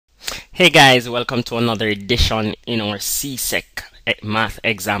Hey guys, welcome to another edition in our CSEC Math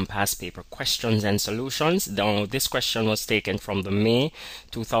Exam Past Paper Questions and Solutions. Now, this question was taken from the May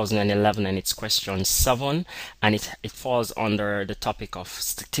 2011 and it's question 7, and it falls under the topic of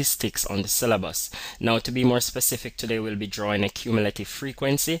statistics on the syllabus. Now, to be more specific, today we'll be drawing a cumulative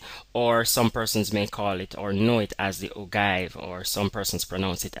frequency, or some persons may call it or know it as the OGIVE, or some persons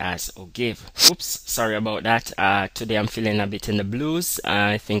pronounce it as OGIVE. Oops, sorry about that. Today I'm feeling a bit in the blues.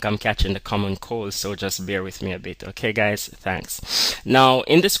 I think I'm catching the common cold, so just bear with me a bit. Okay guys, thanks. Now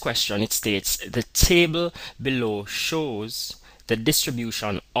in this question it states the table below shows the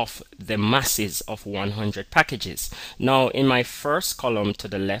distribution of the masses of 100 packages. Now in my first column to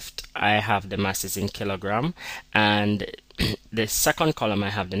the left I have the masses in kilogram, and the second column I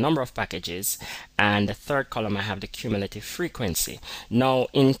have the number of packages, and the third column I have the cumulative frequency. Now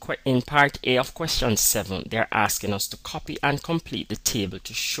in part A of question 7 they're asking us to copy and complete the table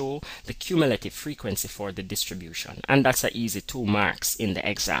to show the cumulative frequency for the distribution, and that's an easy 2 marks in the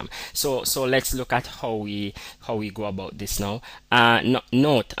exam. So let's look at how we go about this now.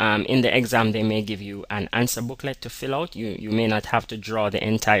 Note, in the exam they may give you an answer booklet to fill out. You may not have to draw the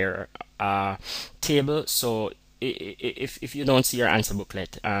entire table, so if you don't see your answer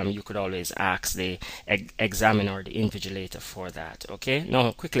booklet, you could always ask the examiner or the invigilator for that. Okay,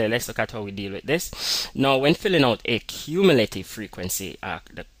 now quickly let's look at how we deal with this. Now when filling out a cumulative frequency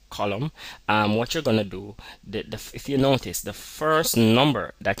the column, what you're gonna do, if you notice the first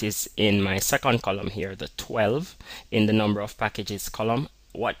number that is in my second column here, the 12 in the number of packages column,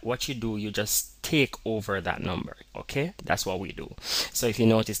 what you do, you just take over that number. Okay, that's what we do. So if you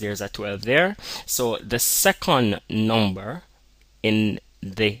notice there's a 12 there, so the second number in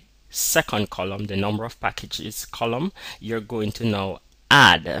the second column, the number of packages column, you're going to now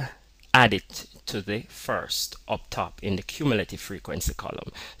add it to the first up top in the cumulative frequency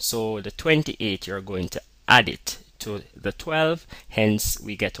column. So the 28, you're going to add it to the 12, hence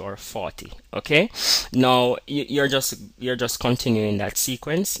we get our 40. Okay, now you're just continuing that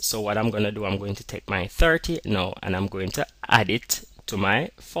sequence. So what I'm going to do, I'm going to take my 30 now and I'm going to add it to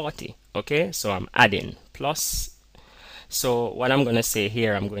my 40. Okay, so I'm adding plus. So what I'm going to say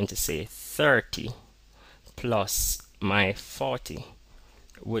here, I'm going to say 30 plus my 40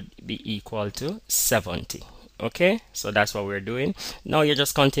 would be equal to 70. Okay, so that's what we're doing. Now you're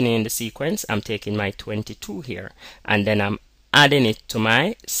just continuing the sequence. I'm taking my 22 here and then I'm adding it to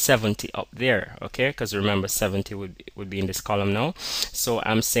my 70 up there. Okay, because remember 70 would be in this column now. So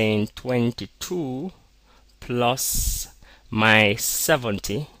I'm saying 22 plus my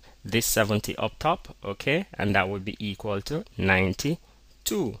 70, this 70 up top. Okay, and that would be equal to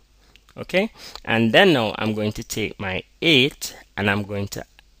 92. Okay, and then now I'm going to take my 8 and I'm going to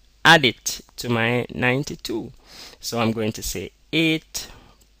add it to my 92. So I'm going to say 8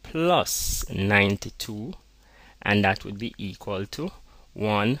 plus 92, and that would be equal to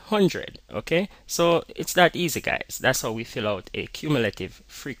 100. Okay, so it's that easy guys. That's how we fill out a cumulative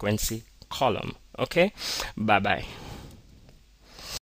frequency column. Okay, bye bye.